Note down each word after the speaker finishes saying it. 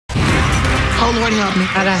Oh, Lord help me.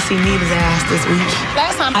 I gotta see Neva's ass this week.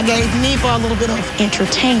 Last time I gave Neva a little bit of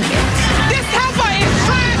entertainment. This heifer is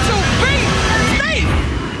trying to beat me!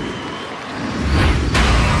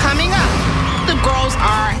 Coming up, the girls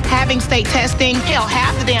are having state testing. Hell,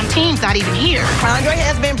 half the damn team's not even here. Andre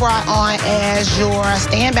has been brought on as your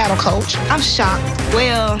stand battle coach. I'm shocked.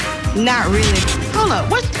 Well, not really. Hold up,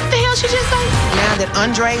 what the hell she just say? Now that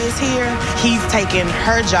Andre is here, he's taking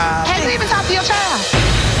her job. Has he even talked to your child?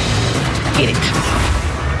 Get it.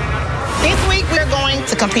 This week, we're going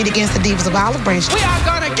to compete against the Divas of Olive Branch. We are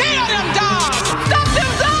gonna kill them dogs! Stop them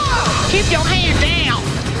dogs! Keep your hand down.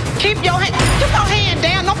 Keep your hand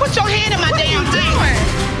down. Don't put your hand in my damn thing.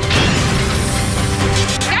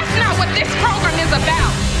 That's not what this program is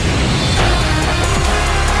about.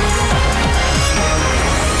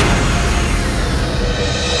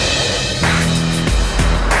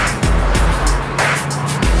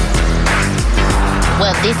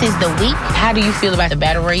 Well, this is the week. How do you feel about the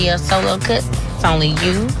Battle Royale solo cut? It's only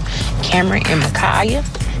you, Cameron, and Micaiah.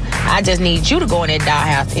 I just need you to go in that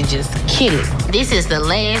dollhouse and just kill it. This is the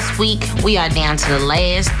last week. We are down to the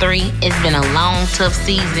last 3. It's been a long, tough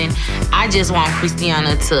season. I just want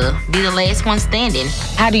Christiana to be the last one standing.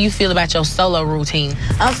 How do you feel about your solo routine?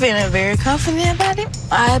 I'm feeling very confident about it.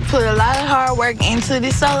 I put a lot of hard work into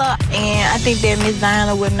this solo, and I think that Miss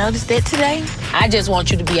Diana would notice that today. I just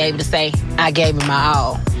want you to be able to say, I gave it my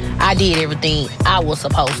all. I did everything I was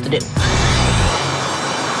supposed to do.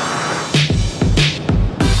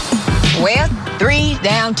 Well, 3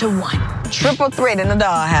 down to 1. Triple threat in the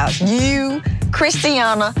dollhouse. You,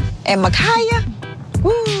 Christiana, and Micaiah.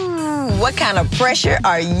 Woo! What kind of pressure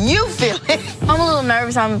are you feeling? I'm a little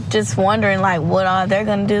nervous. I'm just wondering, like, what all they're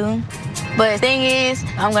gonna do. But the thing is,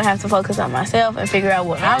 I'm gonna have to focus on myself and figure out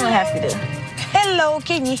what I'm gonna have to do. Hello,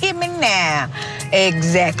 can you hear me now?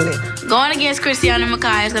 Exactly. Going against Christiana and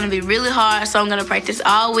Micaiah is gonna be really hard, so I'm gonna practice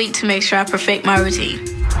all week to make sure I perfect my routine.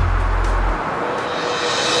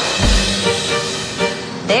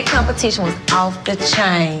 That competition was off the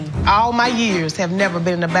chain. All my years have never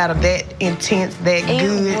been in a battle that intense, that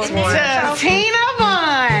good. Tina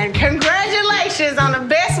won. Congratulations on the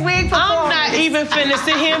best wig performance. I'm not even finna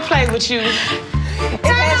sit here and play with you.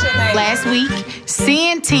 Last week,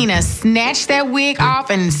 seeing Tina snatch that wig off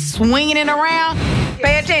and swinging it around.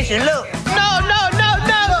 Pay attention, look. No.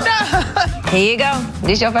 Here you go.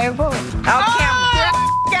 This your favorite part? Oh, camera.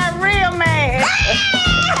 Got real mad.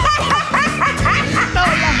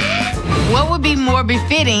 What would be more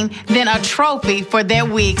befitting than a trophy for their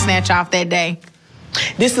wig snatch off that day?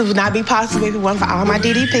 This would not be possible if it wasn't for all my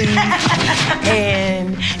DDPs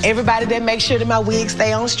and everybody that makes sure that my wigs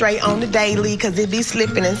stay on straight on the daily because it be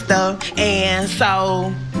slipping and stuff. And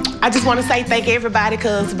so I just want to say thank everybody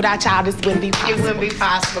because without y'all, this wouldn't be possible. It wouldn't be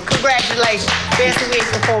possible. Congratulations. Best wig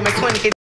performance 2020.